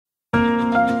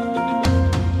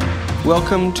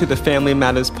Welcome to the Family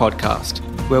Matters podcast,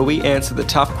 where we answer the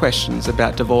tough questions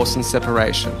about divorce and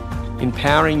separation,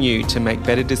 empowering you to make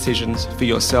better decisions for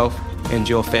yourself and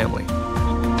your family.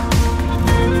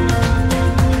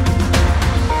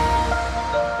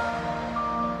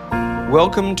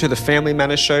 Welcome to the Family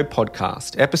Matters Show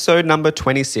podcast, episode number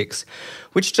 26,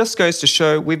 which just goes to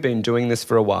show we've been doing this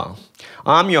for a while.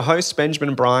 I'm your host,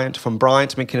 Benjamin Bryant from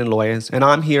Bryant McKinnon Lawyers, and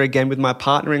I'm here again with my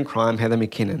partner in crime, Heather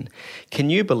McKinnon. Can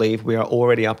you believe we are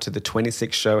already up to the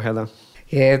 26th show, Heather?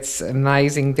 Yeah, it's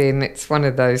amazing, Ben. It's one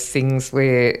of those things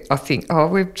where I think,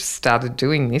 we've just started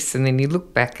doing this, and then you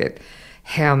look back at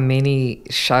how many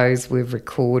shows we've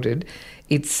recorded.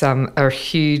 It's a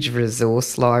huge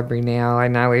resource library now. I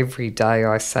know every day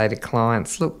I say to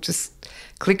clients, look, just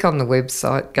click on the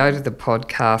website, go to the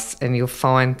podcast, and you'll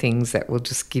find things that will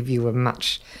just give you a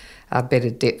much better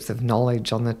depth of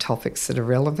knowledge on the topics that are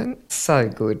relevant. So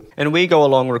good. And we go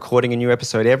along recording a new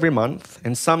episode every month,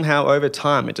 and somehow over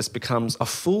time it just becomes a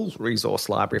full resource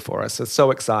library for us. It's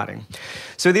so exciting.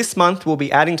 So this month we'll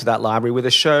be adding to that library with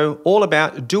a show all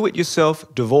about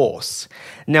do-it-yourself divorce.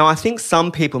 Now, I think some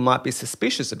people might be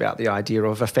suspicious about the idea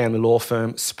of a family law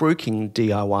firm spruiking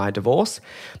DIY divorce,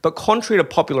 but contrary to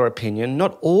popular opinion,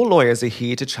 not all lawyers are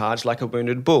here to charge like a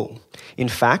wounded bull. In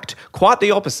fact, quite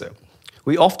the opposite.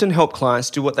 We often help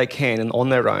clients do what they can and on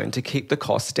their own to keep the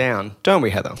costs down, don't we,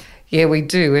 Heather? Yeah, we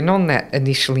do. And on that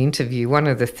initial interview, one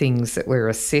of the things that we're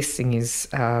assessing is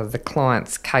the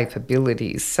client's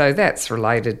capabilities. So that's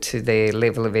related to their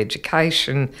level of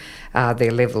education,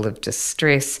 their level of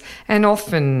distress, and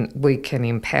often we can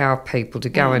empower people to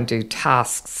go and do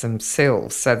tasks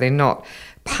themselves so they're not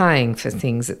paying for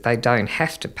things that they don't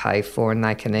have to pay for and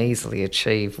they can easily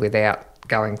achieve without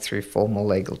going through formal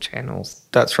legal channels.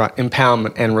 That's right,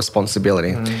 empowerment and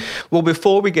responsibility. Well,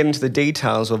 before we get into the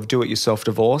details of do-it-yourself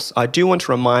divorce, I do want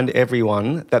to remind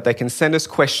everyone that they can send us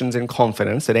questions in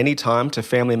confidence at any time to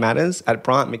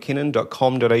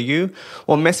familymatters@bryantmckinnon.com.au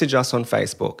or message us on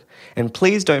Facebook. And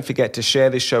please don't forget to share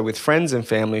this show with friends and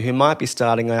family who might be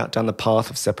starting out down the path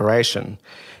of separation.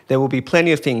 There will be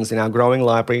plenty of things in our growing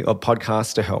library of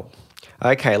podcasts to help.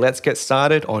 Okay, let's get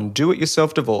started on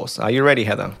do-it-yourself divorce. Are you ready,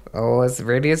 Heather? Oh, as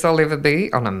ready as I'll ever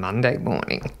be on a Monday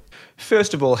morning.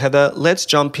 First of all, Heather, let's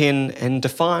jump in and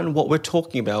define what we're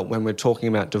talking about when we're talking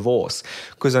about divorce.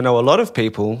 Because I know a lot of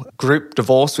people group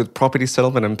divorce with property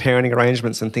settlement and parenting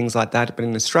arrangements and things like that, but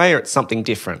in Australia it's something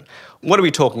different. What are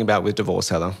we talking about with divorce,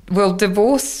 Heather? Well,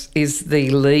 divorce is the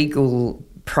legal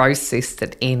process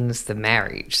that ends the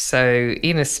marriage. So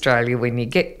in Australia, when you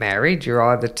get married, you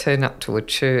either turn up to a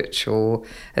church or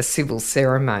a civil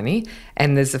ceremony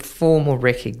and there's a formal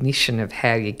recognition of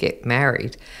how you get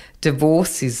married.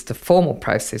 Divorce is the formal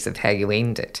process of how you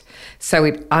end it. So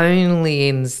it only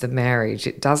ends the marriage.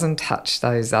 It doesn't touch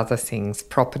those other things,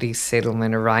 property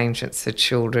settlement, arrangements for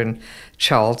children,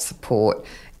 child support.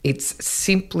 It's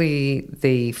simply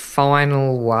the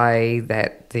final way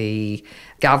that the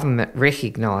government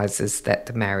recognises that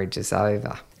the marriage is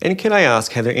over. And can I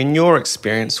ask, Heather, in your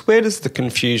experience, where does the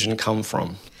confusion come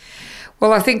from?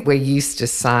 Well, I think we're used to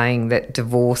saying that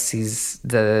divorce is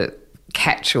the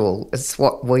catch-all. It's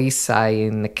what we say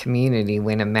in the community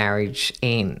when a marriage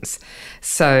ends.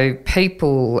 So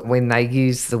people, when they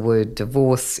use the word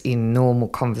divorce in normal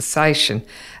conversation,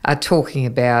 are talking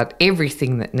about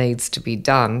everything that needs to be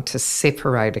done to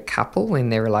separate a couple when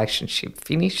their relationship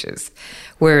finishes.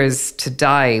 Whereas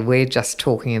today we're just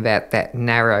talking about that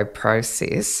narrow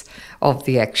process of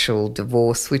the actual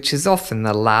divorce, which is often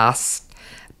the last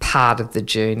part of the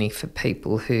journey for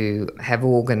people who have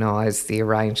organised the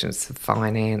arrangements of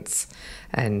finance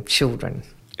and children.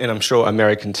 And I'm sure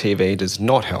American TV does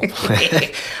not help.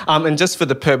 And just for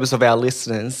the purpose of our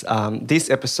listeners,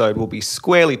 this episode will be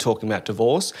squarely talking about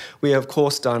divorce. We have, of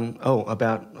course, done,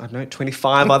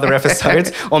 25 other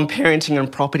episodes on parenting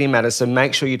and property matters. So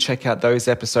make sure you check out those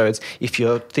episodes if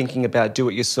you're thinking about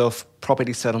do-it-yourself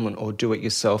property settlement or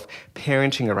do-it-yourself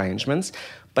parenting arrangements.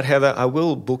 But Heather, I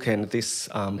will bookend this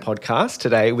podcast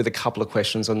today with a couple of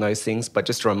questions on those things, but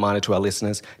just a reminder to our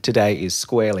listeners, today is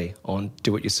squarely on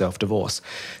do-it-yourself divorce.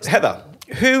 So Heather,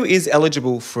 who is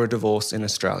eligible for a divorce in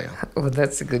Australia? Well,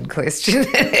 that's a good question.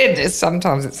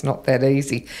 Sometimes it's not that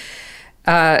easy.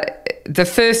 The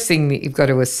first thing that you've got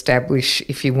to establish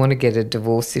if you want to get a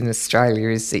divorce in Australia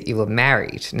is that you were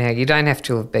married. Now, you don't have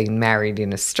to have been married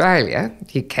in Australia.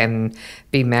 You can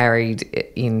be married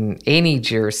in any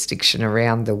jurisdiction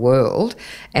around the world.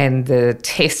 And the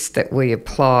test that we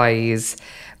apply is,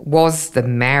 was the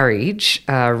marriage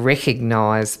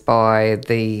recognised by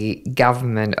the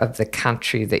government of the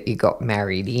country that you got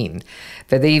married in?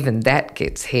 But even that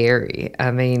gets hairy.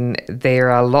 I mean, there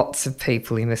are lots of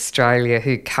people in Australia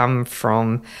who come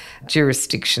from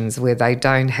jurisdictions where they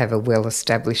don't have a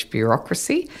well-established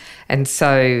bureaucracy. And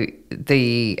so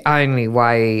the only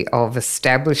way of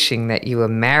establishing that you are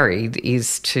married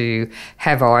is to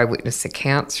have eyewitness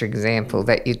accounts, for example,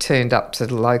 that you turned up to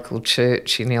the local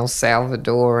church in El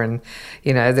Salvador and,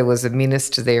 you know, there was a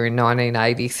minister there in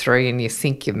 1983 and you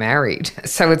think you're married.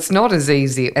 So it's not as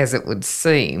easy as it would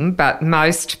seem, but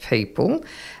most people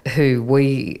who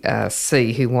we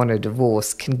see who want a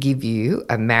divorce can give you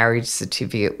a marriage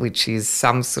certificate, which is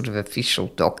some sort of official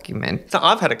document. So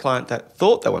I've had a client that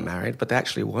thought they were married, but they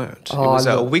actually weren't. Oh, it was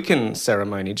a Wiccan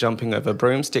ceremony, jumping over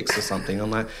broomsticks or something.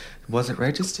 I'm like, was it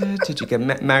registered? Did you get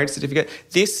a marriage certificate?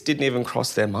 This didn't even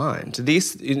cross their mind.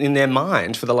 This, in their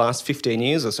mind, for the last 15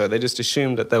 years or so, they just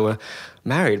assumed that they were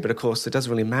married. But of course, it doesn't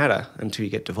really matter until you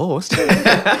get divorced.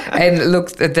 And look,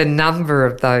 the number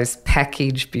of those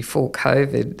packaged before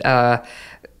COVID,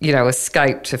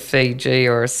 escape to Fiji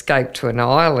or escape to an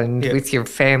island with your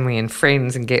family and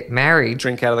friends and get married.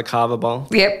 Drink out of the carver bowl.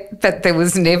 Yep, but there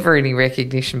was never any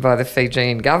recognition by the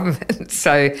Fijian government.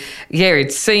 So,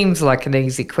 it seems like an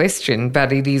easy question,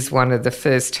 but it is one of the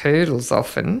first hurdles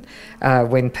often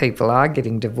when people are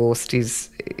getting divorced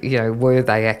is, were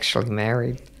they actually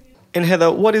married? And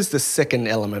Heather, what is the second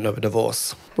element of a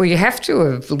divorce? Well, you have to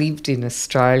have lived in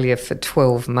Australia for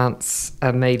 12 months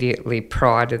immediately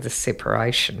prior to the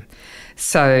separation.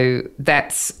 So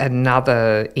that's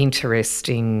another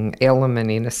interesting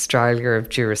element in Australia of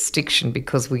jurisdiction,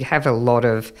 because we have a lot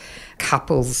of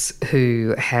couples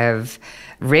who have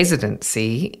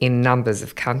residency in numbers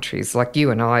of countries. Like you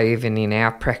and I, even in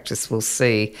our practice, will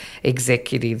see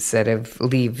executives that have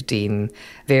lived in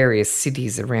various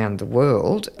cities around the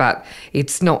world, but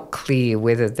it's not clear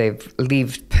whether they've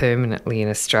lived permanently in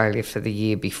Australia for the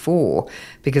year before,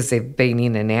 because they've been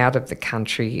in and out of the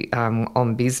country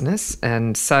on business.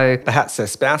 And so perhaps their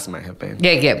spouse may have been.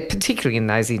 Yeah, particularly in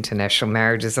those international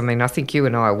marriages. I mean, I think you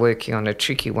and I are working on a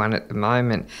tricky one at the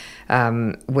moment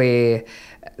where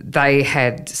they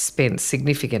had spent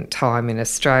significant time in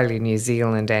Australia, New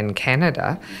Zealand and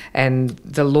Canada, and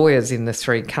the lawyers in the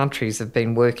three countries have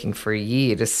been working for a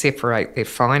year to separate their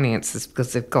finances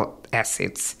because they've got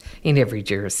assets in every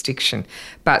jurisdiction.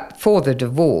 But for the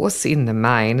divorce, in the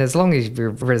main, as long as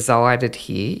you've resided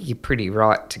here, you're pretty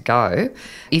right to go.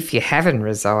 If you haven't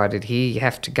resided here, you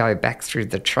have to go back through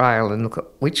the trail and look at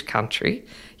which country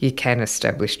you can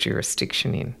establish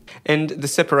jurisdiction in. And the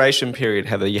separation period,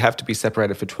 Heather, you have to be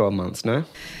separated for 12 months, no?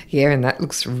 Yeah, and that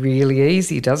looks really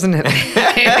easy, doesn't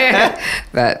it?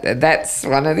 But that's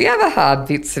one of the other hard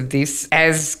bits of this.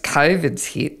 As COVID's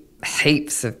hit,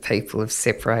 heaps of people have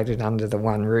separated under the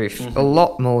one roof, a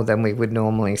lot more than we would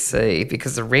normally see,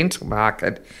 because the rental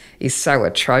market is so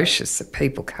atrocious that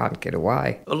people can't get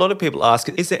away. A lot of people ask,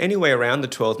 is there any way around the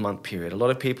 12-month period? A lot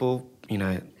of people,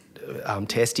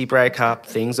 testy breakup,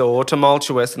 things are all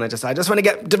tumultuous, and they just say, I just want to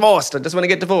get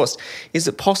divorced. Is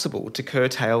it possible to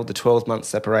curtail the 12-month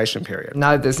separation period?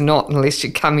 No, there's not, unless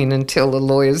you come in and tell the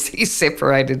lawyers he's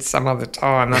separated some other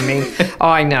time. I mean,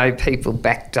 I know people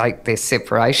backdate their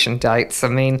separation dates. I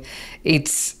mean,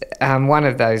 it's one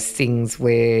of those things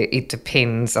where it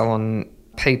depends on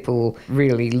people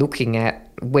really looking at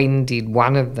when did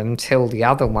one of them tell the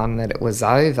other one that it was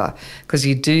over, because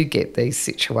you do get these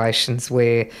situations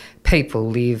where people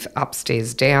live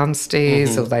upstairs,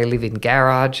 downstairs, or they live in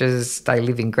garages, they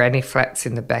live in granny flats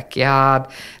in the backyard.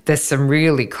 There's some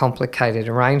really complicated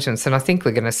arrangements, and I think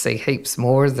we're going to see heaps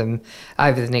more of them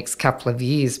over the next couple of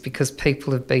years because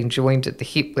people have been joined at the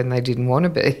hip when they didn't want to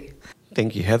be.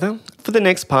 Thank you, Heather. For the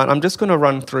next part, I'm just going to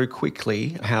run through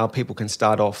quickly how people can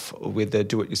start off with a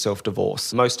do-it-yourself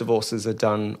divorce. Most divorces are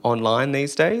done online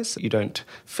these days. You don't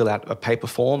fill out a paper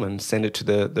form and send it to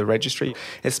the registry.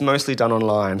 It's mostly done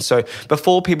online. So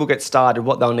before people get started,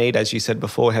 what they'll need, as you said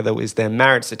before, Heather, is their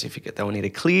marriage certificate. They'll need a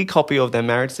clear copy of their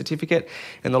marriage certificate,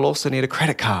 and they'll also need a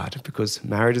credit card, because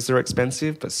marriages are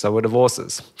expensive, but so are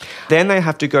divorces. Then they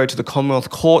have to go to the Commonwealth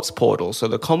Courts portal. So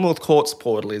the Commonwealth Courts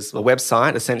portal is a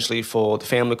website essentially for the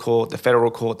family court, the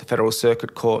federal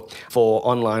circuit court, for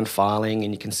online filing,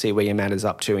 and you can see where your matter's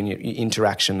up to and your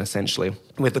interaction essentially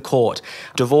with the court.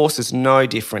 Divorce is no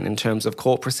different in terms of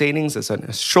court proceedings. It's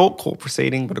a short court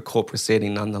proceeding, but a court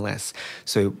proceeding nonetheless.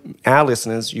 So our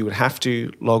listeners, you would have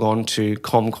to log on to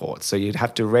ComCourt. So you'd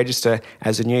have to register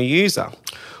as a new user.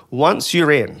 Once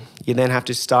you're in, you then have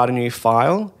to start a new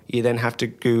file. You then have to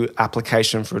do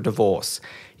application for a divorce.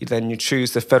 Then you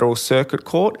choose the Federal Circuit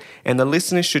Court, and the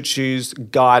listeners should choose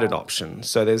guided option.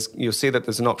 So you'll see that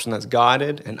there's an option that's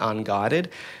guided and unguided.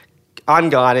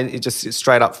 Unguided, it's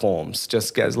straight up forms,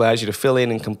 allows you to fill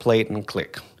in and complete and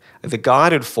click. The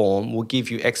guided form will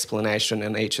give you explanation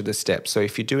in each of the steps. So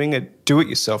if you're doing a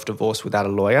do-it-yourself divorce without a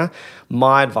lawyer,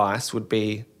 my advice would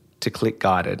be to click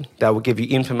guided. That will give you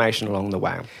information along the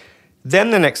way.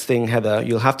 Then the next thing, Heather,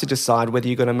 you'll have to decide whether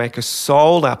you're going to make a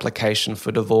sole application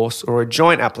for divorce or a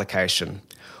joint application.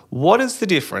 What is the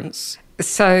difference?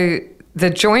 So the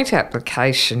joint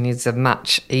application is a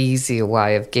much easier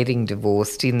way of getting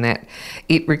divorced in that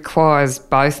it requires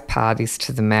both parties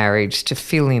to the marriage to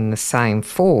fill in the same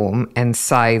form and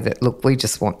say that, look, we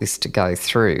just want this to go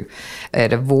through.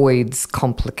 It avoids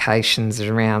complications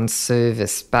around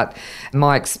service. But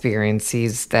my experience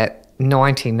is that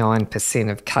 99%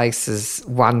 of cases,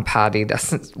 one party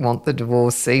doesn't want the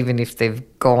divorce, even if they've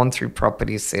gone through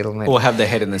property settlement. Or have their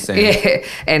head in the sand. Yeah,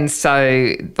 and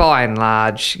so by and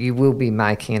large, you will be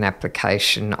making an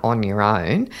application on your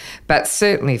own. But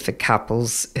certainly for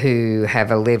couples who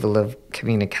have a level of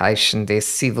communication, they're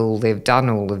civil, they've done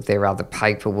all of their other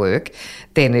paperwork,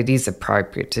 then it is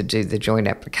appropriate to do the joint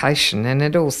application. And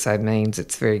it also means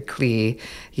it's very clear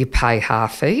you pay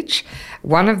half each.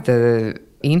 One of the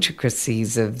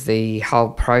intricacies of the whole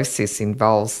process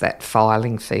involves that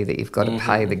filing fee that you've got to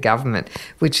pay the government,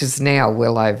 which is now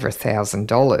well over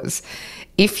 $1,000.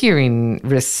 If you're in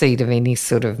receipt of any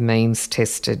sort of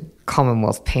means-tested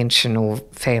Commonwealth pension or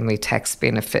family tax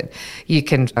benefit, you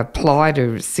can apply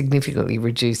to significantly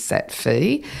reduce that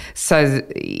fee. So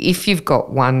if you've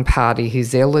got one party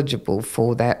who's eligible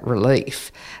for that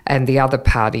relief and the other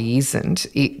party isn't,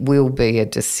 it will be a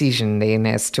decision then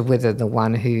as to whether the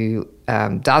one who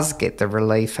does get the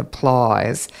relief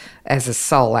applies as a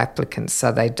sole applicant, so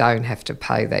they don't have to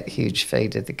pay that huge fee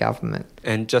to the government.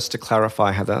 And just to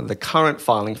clarify, Heather, the current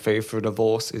filing fee for a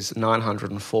divorce is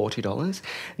 $940.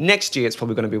 Next year it's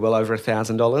probably going to be well over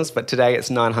 $1,000, but today it's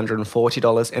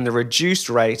 $940, and the reduced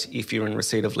rate, if you're in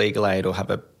receipt of legal aid or have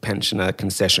a pension, a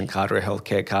concession card or a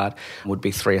healthcare card, would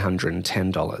be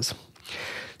 $310.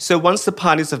 So once the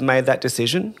parties have made that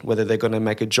decision, whether they're going to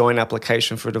make a joint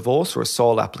application for a divorce or a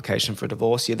sole application for a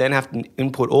divorce, you then have to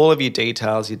input all of your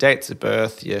details, your dates of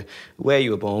birth, where you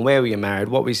were born, where were you married,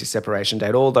 what was your separation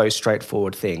date, all those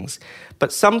straightforward things.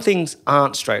 But some things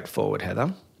aren't straightforward,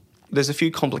 Heather. There's a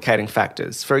few complicating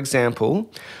factors. For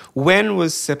example, when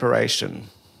was separation?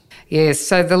 Yes,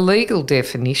 so the legal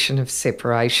definition of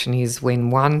separation is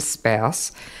when one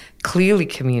spouse clearly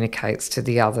communicates to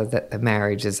the other that the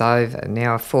marriage is over.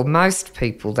 Now, for most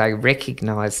people, they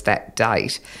recognise that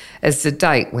date as the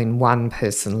date when one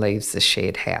person leaves the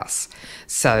shared house.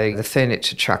 So the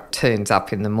furniture truck turns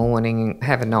up in the morning and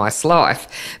have a nice life.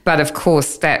 But of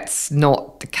course, that's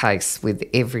not the case with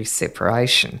every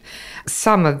separation.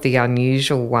 Some of the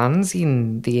unusual ones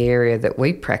in the area that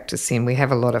we practice in, we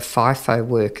have a lot of FIFO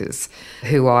workers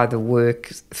who either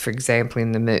work, for example,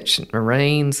 in the merchant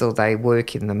marines, or they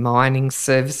work in the mining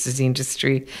services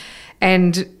industry.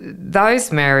 And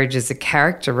those marriages are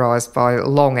characterised by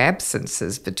long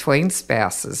absences between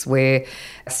spouses, where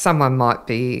someone might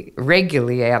be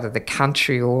regularly out of the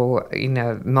country or in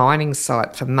a mining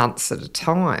site for months at a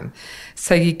time.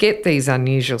 So you get these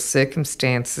unusual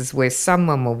circumstances where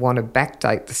someone will want to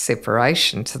backdate the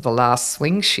separation to the last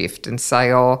swing shift and say,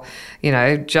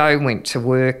 Joe went to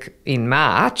work in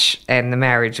March and the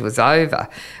marriage was over.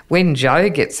 When Joe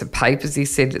gets the papers, he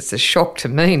said, it's a shock to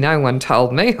me. No one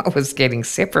told me I was getting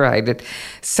separated.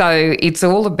 So it's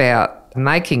all about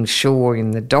making sure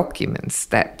in the documents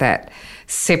that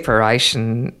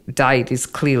separation date is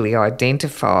clearly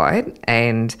identified,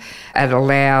 and it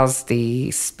allows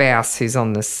the spouse who's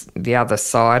on the other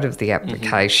side of the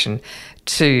application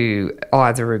to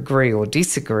either agree or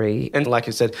disagree. And like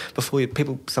you said before,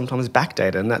 people sometimes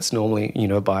backdate, and that's normally,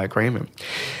 by agreement.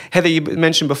 Heather, you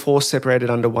mentioned before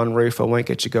separated under one roof. I won't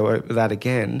get you go over that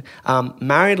again.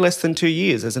 Married less than 2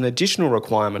 years as an additional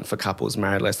requirement for couples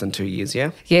married less than 2 years, yeah?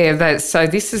 Yeah, so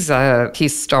this is a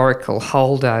historical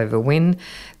holdover. When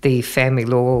the Family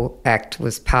Law Act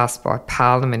was passed by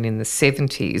Parliament in the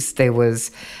 70s, there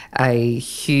was a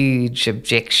huge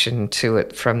objection to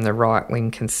it from the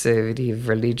right-wing conservative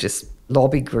religious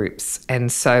lobby groups.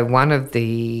 And so one of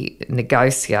the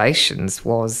negotiations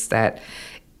was that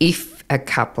if a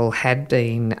couple had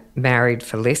been married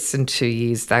for less than 2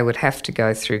 years, they would have to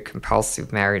go through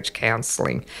compulsive marriage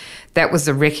counselling. That was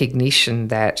a recognition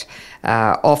that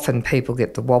often people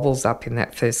get the wobbles up in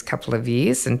that first couple of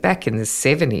years. And back in the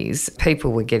 70s,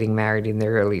 people were getting married in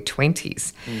their early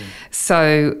 20s.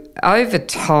 So over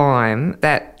time,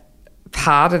 that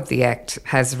part of the Act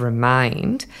has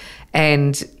remained.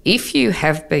 And if you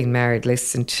have been married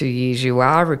less than 2 years, you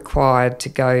are required to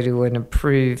go to an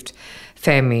approved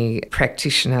family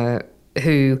practitioner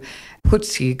who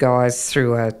puts you guys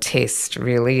through a test,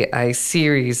 really, a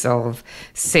series of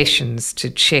sessions to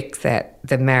check that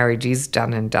the marriage is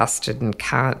done and dusted and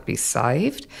can't be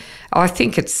saved. I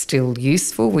think it's still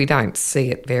useful. We don't see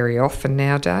it very often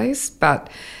nowadays, but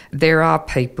there are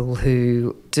people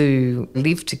who do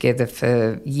live together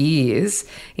for years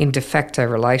in de facto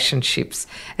relationships,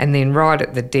 and then right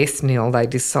at the death knell they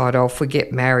decide, if we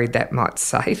get married, that might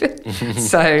save it.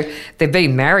 So they've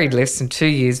been married less than 2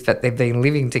 years, but they've been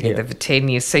living together for 10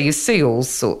 years. So you see all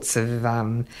sorts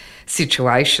of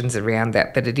situations around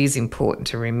that, but it is important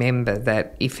to remember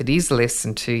that if it is less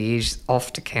than 2 years,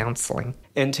 off to counselling.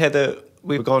 And Heather,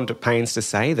 we've gone to pains to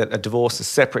say that a divorce is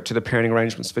separate to the parenting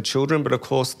arrangements for children, but of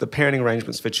course the parenting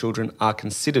arrangements for children are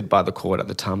considered by the court at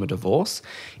the time of divorce.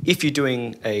 If you're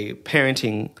doing a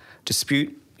parenting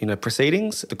dispute,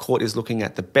 proceedings, the court is looking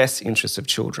at the best interests of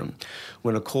children.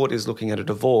 When a court is looking at a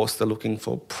divorce, they're looking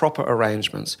for proper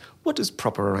arrangements. What does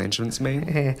proper arrangements mean?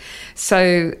 Yeah.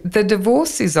 So the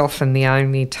divorce is often the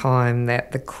only time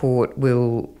that the court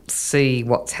will see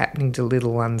what's happening to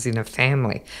little ones in a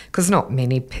family, because not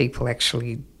many people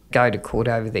actually go to court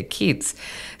over their kids.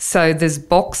 So there's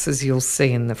boxes you'll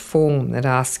see in the form that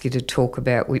ask you to talk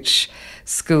about which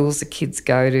schools the kids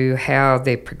go to, how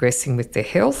they're progressing with their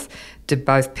health. Do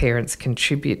both parents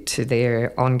contribute to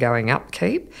their ongoing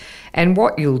upkeep? And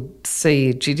what you'll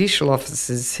see, judicial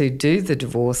officers who do the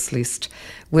divorce list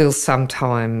will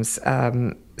sometimes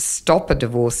stop a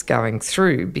divorce going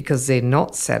through because they're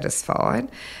not satisfied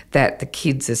that the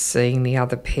kids are seeing the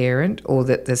other parent or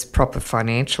that there's proper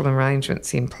financial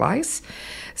arrangements in place.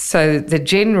 So the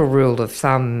general rule of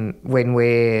thumb when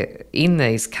we're in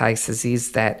these cases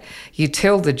is that you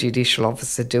tell the judicial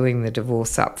officer doing the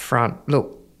divorce up front,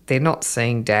 look, they're not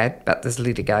seeing dad, but there's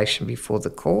litigation before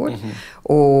the court,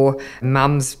 or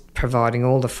mum's providing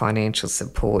all the financial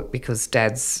support because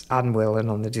dad's unwell and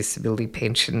on the disability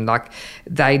pension. Like,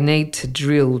 they need to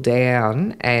drill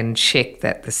down and check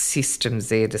that the system's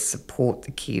there to support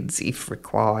the kids if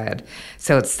required.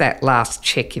 So it's that last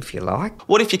check, if you like.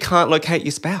 What if you can't locate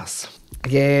your spouse?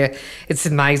 Yeah, it's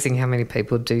amazing how many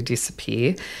people do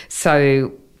disappear.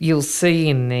 So you'll see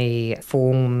in the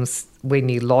forms when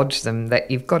you lodge them that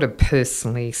you've got to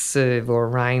personally serve or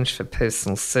arrange for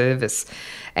personal service.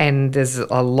 And there's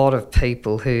a lot of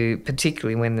people who,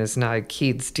 particularly when there's no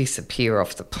kids, disappear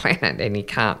off the planet and you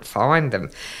can't find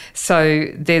them. So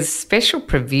there's special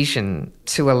provision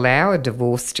to allow a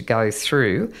divorce to go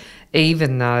through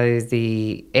even though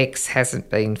the ex hasn't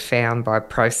been found by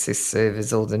process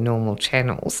servers or the normal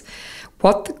channels.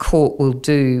 What the court will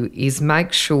do is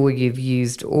make sure you've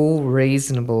used all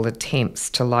reasonable attempts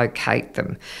to locate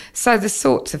them. So the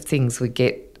sorts of things we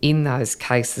get in those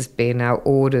cases, Ben, are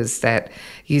orders that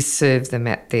you serve them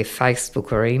at their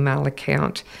Facebook or email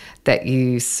account, that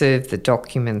you serve the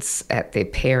documents at their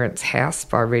parents' house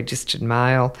by registered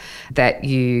mail, that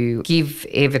you give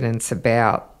evidence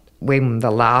about when the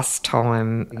last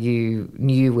time you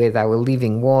knew where they were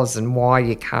living was and why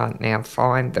you can't now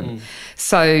find them.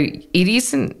 So it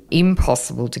isn't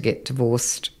impossible to get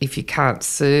divorced if you can't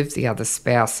serve the other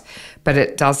spouse, but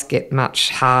it does get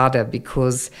much harder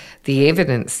because the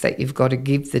evidence that you've got to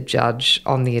give the judge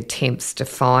on the attempts to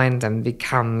find them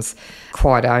becomes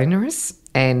quite onerous,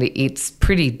 and it's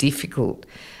pretty difficult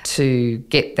to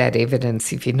get that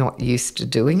evidence if you're not used to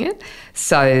doing it.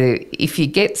 So if you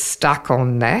get stuck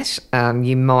on that,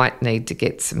 you might need to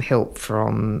get some help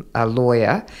from a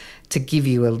lawyer to give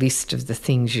you a list of the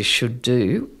things you should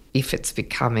do if it's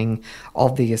becoming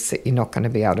obvious that you're not going to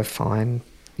be able to find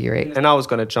your ex. And I was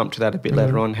going to jump to that a bit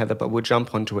later on, Heather, but we'll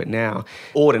jump onto it now.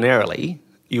 Ordinarily,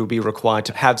 you'll be required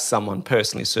to have someone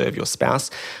personally serve your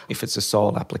spouse if it's a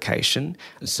sole application.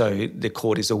 So the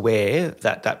court is aware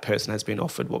that that person has been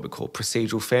offered what we call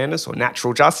procedural fairness or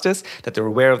natural justice, that they're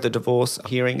aware of the divorce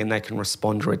hearing and they can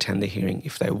respond or attend the hearing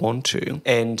if they want to.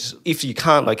 And if you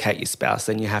can't locate your spouse,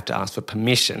 then you have to ask for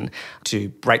permission to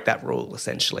break that rule,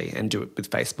 essentially, and do it with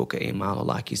Facebook or email, or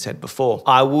like you said before.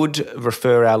 I would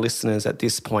refer our listeners at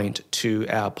this point to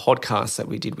our podcast that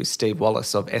we did with Steve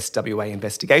Wallace of SWA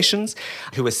Investigations,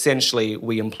 who essentially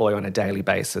we employ on a daily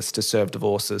basis to serve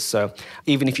divorces. So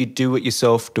even if you do it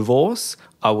yourself divorce,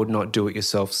 I would not do it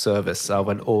yourself service. I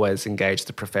would always engage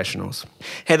the professionals.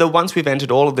 Heather, once we've entered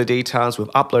all of the details, we've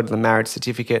uploaded the marriage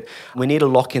certificate, we need to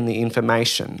lock in the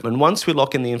information. And once we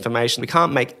lock in the information, we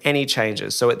can't make any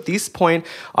changes. So at this point,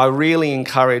 I really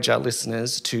encourage our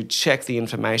listeners to check the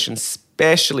information,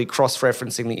 especially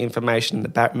cross-referencing the information in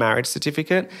the marriage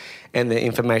certificate, and the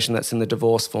information that's in the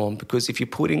divorce form, because if you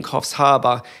put in Coffs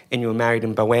Harbour and you were married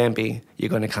in Boambi, you're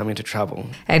going to come into trouble.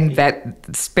 And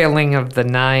that spelling of the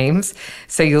names.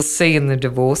 So you'll see in the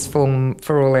divorce form,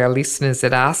 for all our listeners,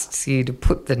 it asks you to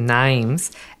put the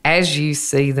names as you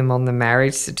see them on the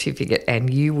marriage certificate,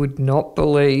 and you would not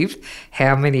believe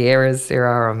how many errors there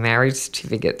are on marriage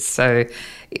certificates. So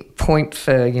point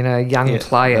for, young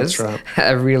players, that's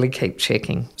right. Really keep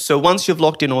checking. So once you've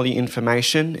locked in all your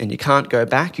information and you can't go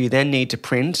back, you then need to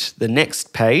print the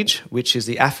next page, which is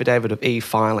the affidavit of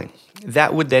e-filing.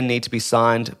 That would then need to be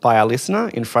signed by our listener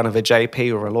in front of a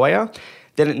JP or a lawyer.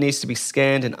 Then it needs to be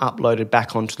scanned and uploaded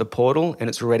back onto the portal, and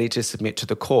it's ready to submit to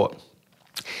the court.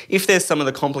 If there's some of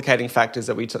the complicating factors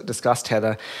that we discussed,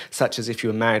 Heather, such as if you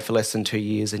were married for less than 2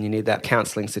 years and you need that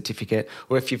counselling certificate,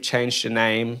 or if you've changed your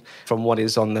name from what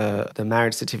is on the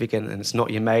marriage certificate and it's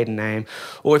not your maiden name,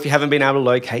 or if you haven't been able to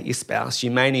locate your spouse,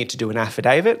 you may need to do an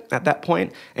affidavit at that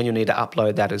point, and you'll need to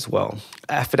upload that as well.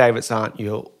 Affidavits aren't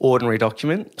your ordinary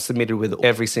document submitted with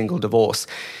every single divorce.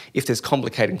 If there's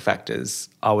complicating factors,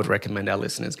 I would recommend our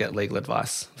listeners get legal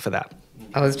advice for that.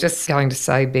 I was just going to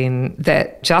say, Ben,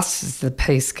 that just as the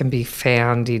piece can be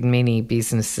found in many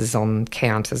businesses on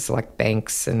counters like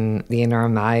banks and the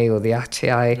NRMA or the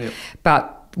RTA,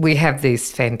 but we have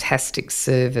this fantastic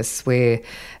service where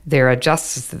there are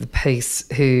justices of the peace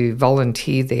who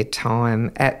volunteer their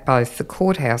time at both the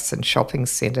courthouse and shopping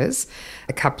centres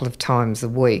a couple of times a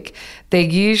week. They're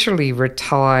usually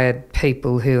retired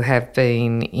people who have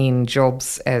been in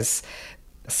jobs as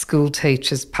school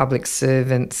teachers, public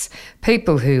servants,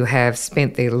 people who have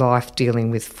spent their life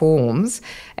dealing with forms.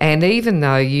 And even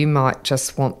though you might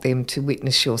just want them to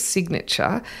witness your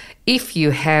signature, if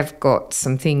you have got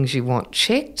some things you want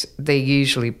checked, they're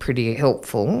usually pretty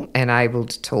helpful and able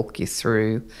to talk you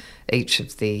through each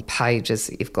of the pages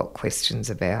that you've got questions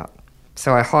about.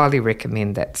 So I highly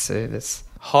recommend that service.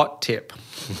 Hot tip.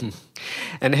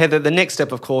 And Heather, the next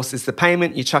step, of course, is the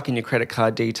payment. You chuck in your credit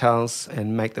card details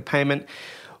and make the payment.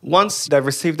 Once they've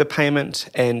received the payment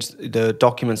and the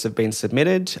documents have been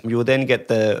submitted, you will then get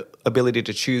the ability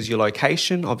to choose your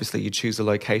location. Obviously, you choose the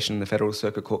location in the Federal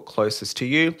Circuit Court closest to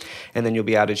you, and then you'll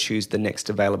be able to choose the next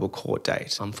available court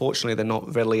date. Unfortunately, they're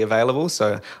not readily available,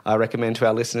 so I recommend to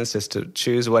our listeners just to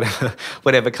choose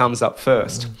whatever comes up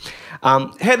first.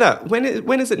 Heather,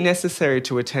 when is it necessary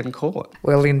to attend court?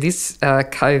 Well, in this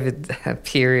COVID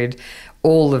period,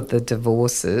 all of the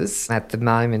divorces at the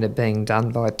moment are being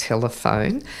done by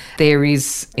telephone. There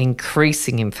is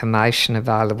increasing information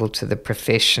available to the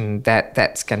profession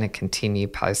that's going to continue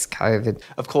post-COVID.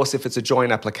 Of course, if it's a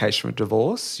joint application for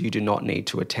divorce, you do not need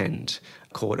to attend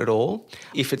court at all.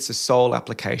 If it's a sole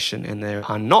application and there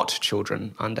are not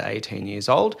children under 18 years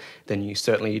old, then you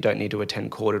don't need to attend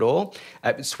court at all.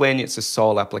 It's when it's a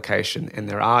sole application and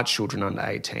there are children under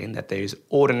 18 that there is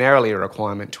ordinarily a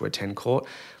requirement to attend court.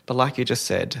 But like you just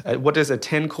said, what does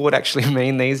attend court actually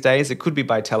mean these days? It could be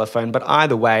by telephone, but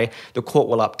either way, the court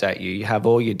will update you. You have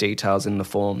all your details in the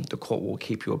form. The court will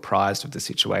keep you apprised of the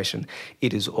situation.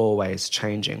 It is always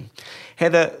changing.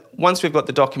 Heather, once we've got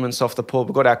the documents off the portal,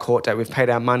 we've got our court date, we've paid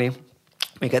our money,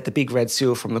 we get the big red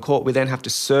seal from the court, we then have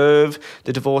to serve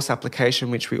the divorce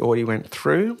application, which we already went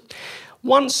through.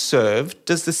 Once served,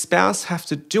 does the spouse have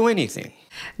to do anything?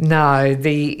 No,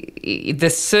 the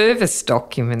service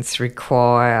documents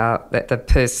require that the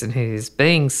person who's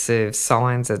being served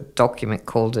signs a document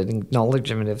called an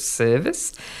acknowledgement of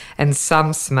service, and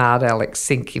some smart Alex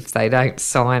think if they don't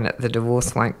sign it, the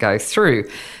divorce won't go through.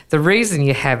 The reason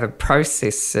you have a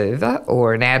process server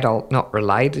or an adult not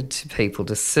related to people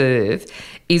to serve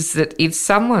is that if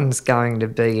someone's going to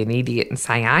be an idiot and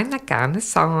say, I'm not going to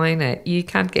sign it, you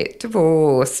can't get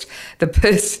divorced, the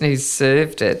person who's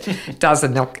served it does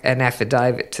an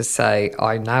affidavit to say,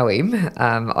 I know him,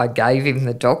 I gave him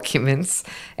the documents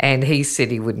and he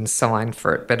said he wouldn't sign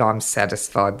for it, but I'm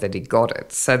satisfied that he got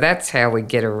it. So that's how we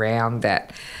get around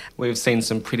that. We've seen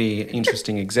some pretty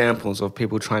interesting examples of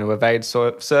people trying to evade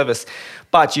service.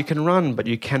 But you can run, but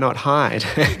you cannot hide.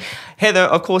 Heather,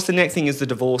 of course, the next thing is the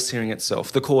divorce hearing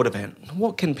itself, the court event.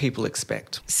 What can people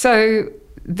expect? So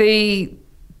the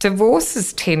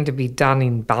divorces tend to be done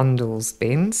in bundles,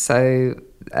 Ben. So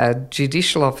a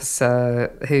judicial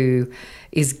officer who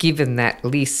is given that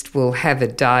list will have a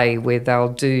day where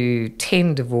they'll do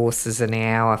 10 divorces an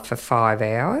hour for 5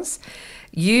 hours.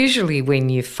 Usually when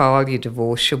you file your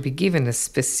divorce, you'll be given a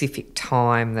specific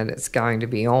time that it's going to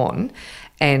be on,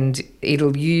 and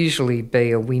it'll usually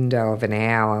be a window of an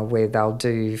hour where they'll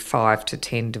do 5 to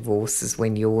 10 divorces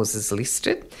when yours is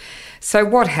listed. So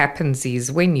what happens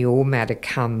is when your matter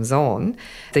comes on,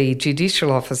 the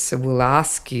judicial officer will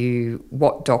ask you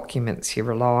what documents you're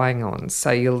relying on.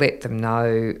 So you'll let them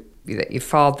know that you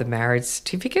filed the marriage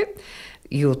certificate.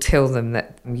 You'll tell them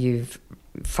that you've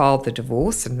filed the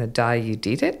divorce and the day you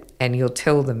did it, and you'll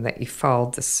tell them that you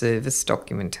filed the service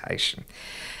documentation.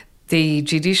 The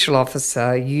judicial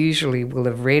officer usually will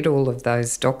have read all of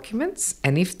those documents,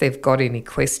 and if they've got any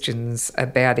questions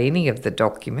about any of the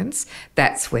documents,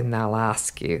 that's when they'll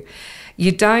ask you.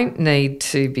 You don't need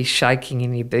to be shaking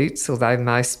in your boots, although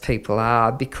most people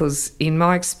are, because in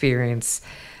my experience,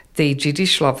 the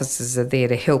judicial officers are there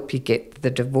to help you get the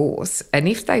divorce, and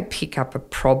if they pick up a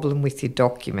problem with your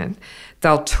document,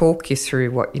 they'll talk you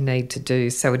through what you need to do.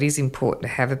 So it is important to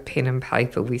have a pen and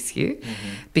paper with you,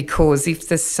 because if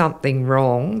there's something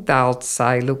wrong, they'll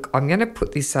say, look, I'm going to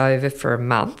put this over for a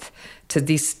month to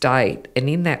this date, and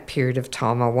in that period of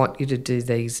time I want you to do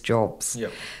these jobs.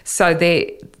 Yep. So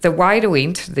the way to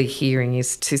enter the hearing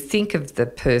is to think of the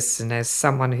person as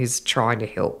someone who's trying to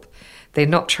help. They're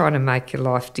not trying to make your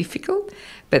life difficult,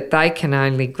 but they can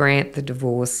only grant the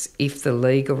divorce if the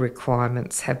legal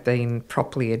requirements have been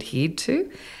properly adhered to.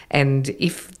 And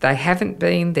if they haven't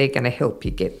been, they're going to help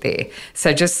you get there.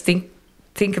 So just think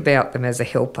about them as a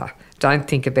helper. Don't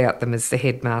think about them as the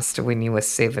headmaster when you were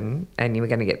 7 and you were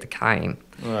going to get the cane.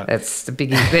 Right. That's the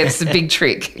big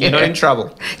trick. You're not in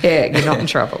trouble. Yeah, you're not in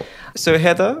trouble. So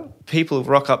Heather, people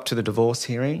rock up to the divorce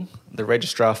hearing. The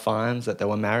registrar finds that they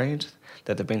were married,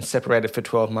 that they've been separated for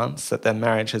 12 months, that their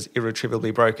marriage has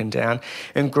irretrievably broken down,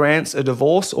 and grants a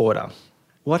divorce order.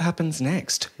 What happens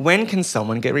next? When can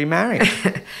someone get remarried?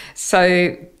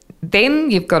 So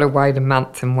then you've got to wait a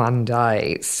month and 1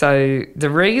 day. So the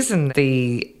reason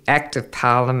the Act of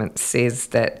Parliament says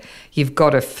that you've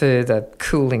got a further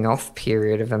cooling off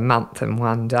period of a month and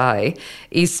 1 day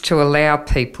is to allow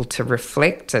people to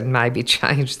reflect and maybe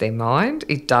change their mind.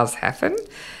 It does happen.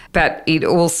 But it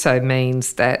also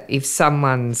means that if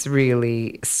someone's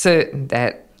really certain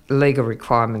that legal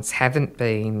requirements haven't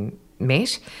been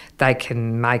met, they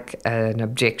can make an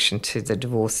objection to the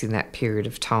divorce in that period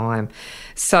of time.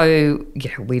 So,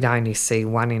 we'd only see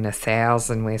 1 in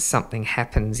 1,000 where something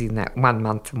happens in that 1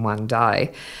 month and 1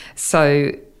 day.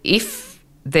 So if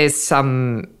there's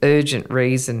some urgent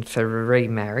reason for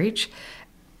remarriage,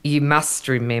 you must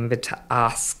remember to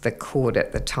ask the court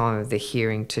at the time of the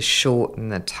hearing to shorten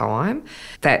the time.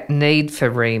 That need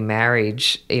for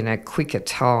remarriage in a quicker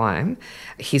time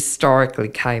historically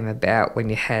came about when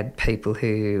you had people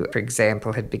who, for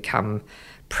example, had become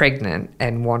pregnant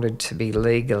and wanted to be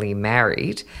legally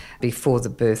married before the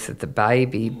birth of the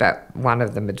baby, but one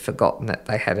of them had forgotten that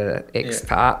they had an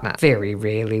ex-partner. Very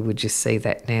rarely would you see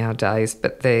that nowadays,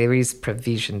 but there is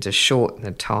provision to shorten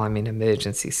the time in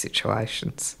emergency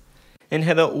situations. And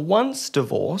Heather, once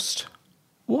divorced,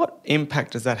 what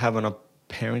impact does that have on a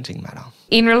parenting matter?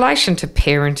 In relation to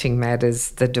parenting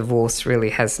matters, the divorce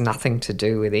really has nothing to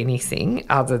do with anything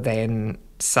other than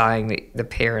saying that the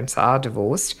parents are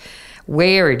divorced.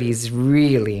 Where it is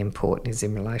really important is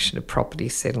in relation to property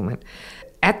settlement.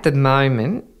 At the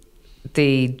moment,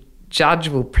 the judge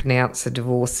will pronounce a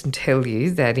divorce and tell you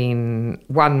that in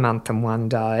 1 month and 1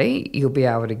 day you'll be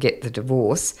able to get the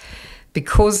divorce.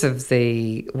 Because of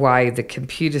the way the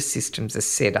computer systems are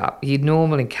set up, you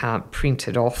normally can't print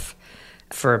it off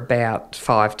for about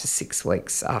 5 to 6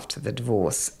 weeks after the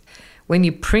divorce. When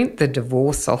you print the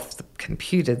divorce off the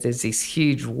computer, there's this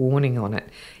huge warning on it.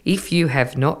 If you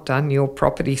have not done your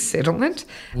property settlement,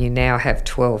 you now have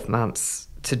 12 months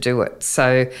to do it.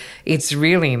 So it's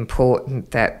really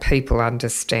important that people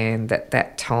understand that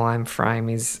that time frame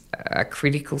is a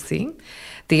critical thing.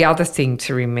 The other thing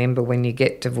to remember when you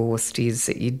get divorced is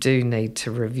that you do need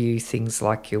to review things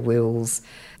like your wills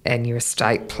and your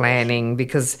estate planning,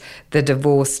 because the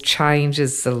divorce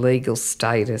changes the legal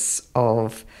status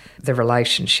of the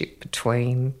relationship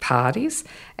between parties,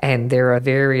 and there are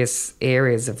various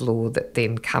areas of law that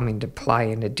then come into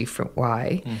play in a different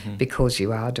way because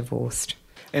you are divorced.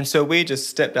 And so we just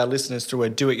stepped our listeners through a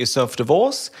do-it-yourself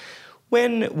divorce.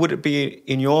 When would it be,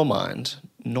 in your mind,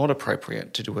 not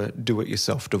appropriate to do a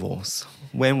do-it-yourself divorce?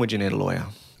 When would you need a lawyer?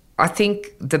 I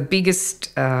think the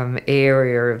biggest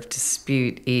area of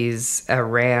dispute is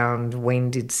around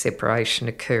when did separation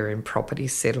occur in property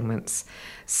settlements.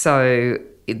 So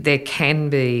there can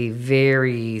be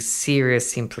very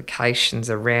serious implications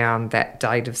around that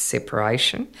date of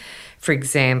separation. For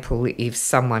example, if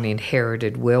someone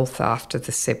inherited wealth after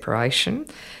the separation,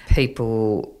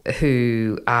 people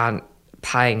who aren't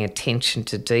paying attention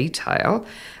to detail,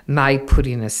 may put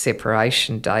in a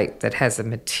separation date that has a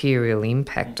material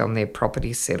impact on their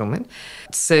property settlement.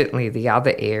 Certainly the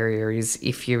other area is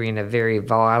if you're in a very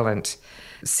violent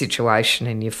situation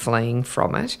and you're fleeing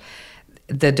from it,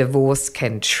 the divorce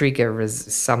can trigger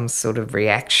some sort of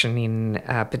reaction in,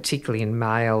 particularly in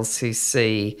males who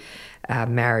see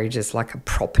marriage as like a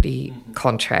property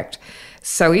contract.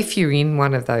 So if you're in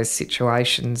one of those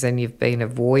situations and you've been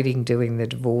avoiding doing the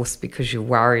divorce because you're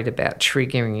worried about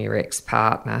triggering your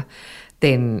ex-partner,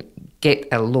 then get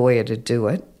a lawyer to do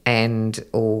it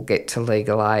or get to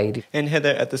legal aid. And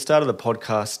Heather, at the start of the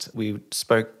podcast, we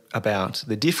spoke about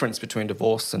the difference between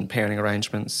divorce and parenting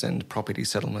arrangements and property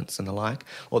settlements and the like,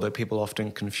 although people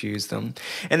often confuse them.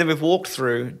 And then we've walked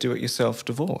through do-it-yourself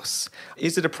divorce.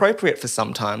 Is it appropriate for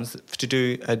sometimes to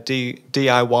do a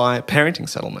DIY parenting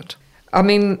settlement? I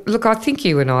mean, look, I think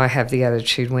you and I have the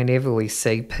attitude whenever we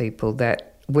see people that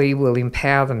we will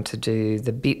empower them to do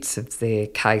the bits of their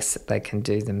case that they can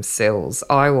do themselves.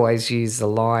 I always use the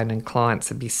line, and clients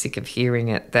would be sick of hearing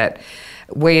it, that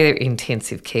we're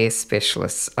intensive care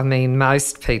specialists. I mean,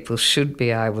 most people should be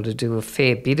able to do a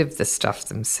fair bit of the stuff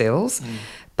themselves,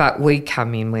 but we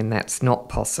come in when that's not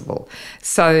possible.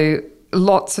 So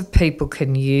lots of people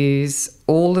can use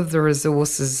all of the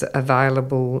resources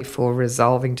available for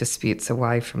resolving disputes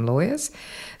away from lawyers.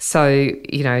 So,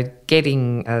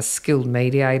 getting a skilled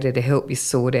mediator to help you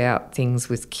sort out things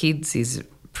with kids is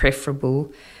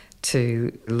preferable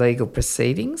to legal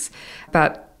proceedings.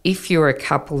 But if you're a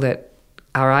couple that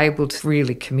are able to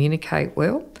really communicate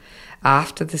well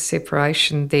after the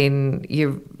separation, then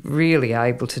you're really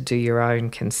able to do your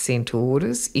own consent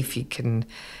orders if you can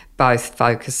both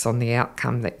focus on the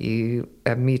outcome that you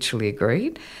mutually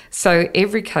agreed. So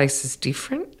every case is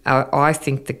different. I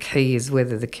think the key is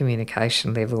whether the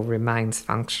communication level remains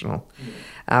functional.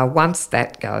 Once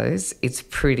that goes, it's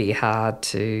pretty hard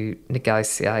to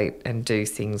negotiate and do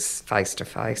things face to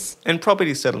face. And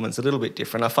property settlement's a little bit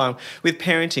different. I find with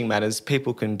parenting matters,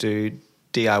 people can do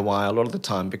DIY a lot of the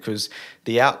time because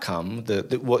the outcome,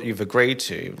 what you've agreed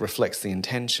to, reflects the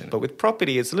intention. But with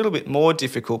property, it's a little bit more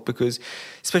difficult because,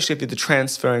 especially if the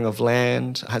transferring of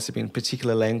land has to be in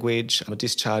particular language, a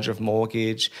discharge of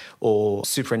mortgage or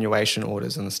superannuation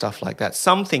orders and stuff like that.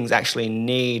 Some things actually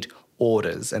need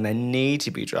orders and they need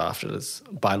to be drafted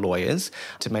by lawyers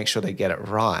to make sure they get it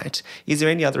right. Is there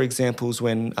any other examples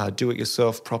when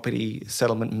do-it-yourself property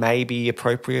settlement may be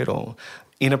appropriate or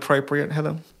inappropriate,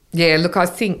 Heather? Yeah, look, I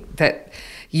think that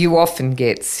you often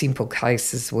get simple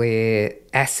cases where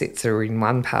assets are in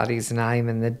one party's name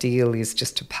and the deal is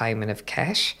just a payment of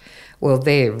cash. Well,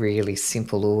 they're really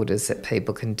simple orders that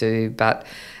people can do, but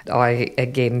I,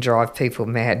 again, drive people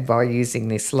mad by using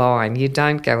this line. You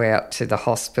don't go out to the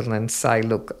hospital and say,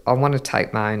 look, I want to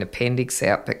take my own appendix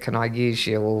out, but can I use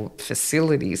your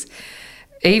facilities?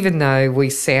 Even though we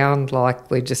sound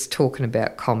like we're just talking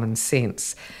about common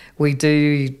sense, we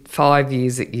do 5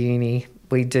 years at uni,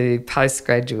 we do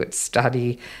postgraduate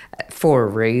study for a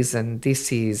reason.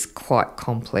 This is quite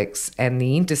complex, and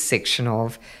the intersection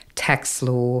of tax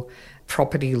law,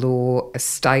 property law,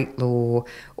 estate law,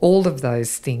 all of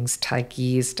those things take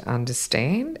years to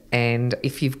understand. And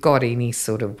if you've got any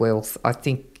sort of wealth, I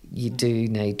think you do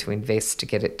need to invest to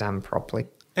get it done properly.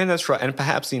 And that's right. And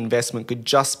perhaps the investment could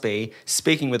just be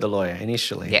speaking with a lawyer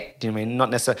initially. Yeah. Do you know what I mean? Not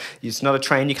necessarily, it's not a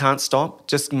train you can't stop.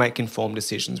 Just make informed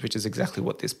decisions, which is exactly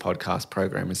what this podcast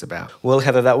program is about. Well,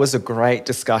 Heather, that was a great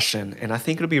discussion. And I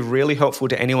think it'll be really helpful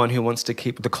to anyone who wants to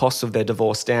keep the costs of their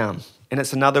divorce down. And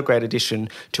it's another great addition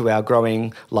to our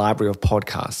growing library of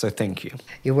podcasts. So thank you.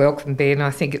 You're welcome, Ben.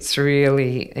 I think it's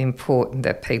really important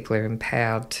that people are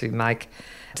empowered to make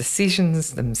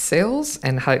decisions themselves,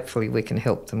 and hopefully we can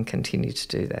help them continue to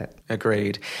do that.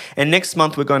 Agreed. And next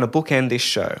month we're going to bookend this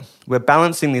show. We're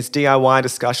balancing this DIY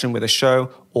discussion with a show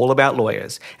all about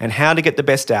lawyers and how to get the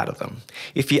best out of them.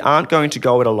 If you aren't going to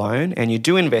go it alone and you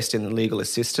do invest in the legal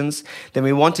assistance, then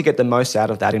we want to get the most out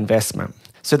of that investment.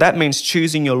 So that means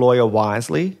choosing your lawyer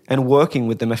wisely and working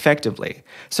with them effectively.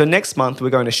 So next month, we're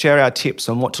going to share our tips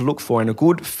on what to look for in a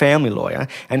good family lawyer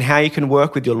and how you can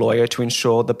work with your lawyer to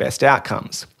ensure the best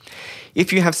outcomes.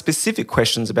 If you have specific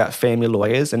questions about family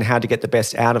lawyers and how to get the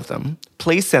best out of them,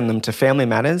 please send them to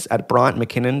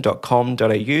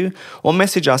familymatters@bryantmckinnon.com.au or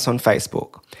message us on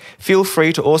Facebook. Feel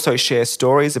free to also share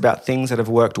stories about things that have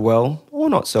worked well or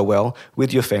not so well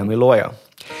with your family lawyer.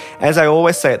 As I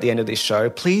always say at the end of this show,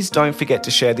 please don't forget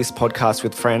to share this podcast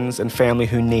with friends and family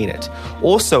who need it.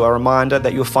 Also, a reminder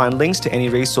that you'll find links to any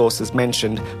resources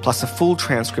mentioned, plus a full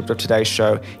transcript of today's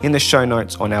show in the show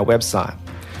notes on our website.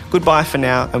 Goodbye for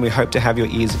now, and we hope to have your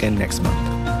ears again next month.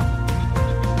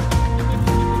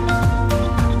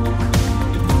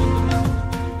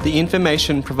 The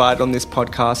information provided on this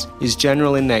podcast is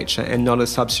general in nature and not a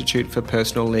substitute for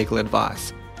personal legal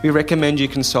advice. We recommend you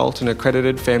consult an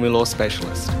accredited family law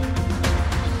specialist.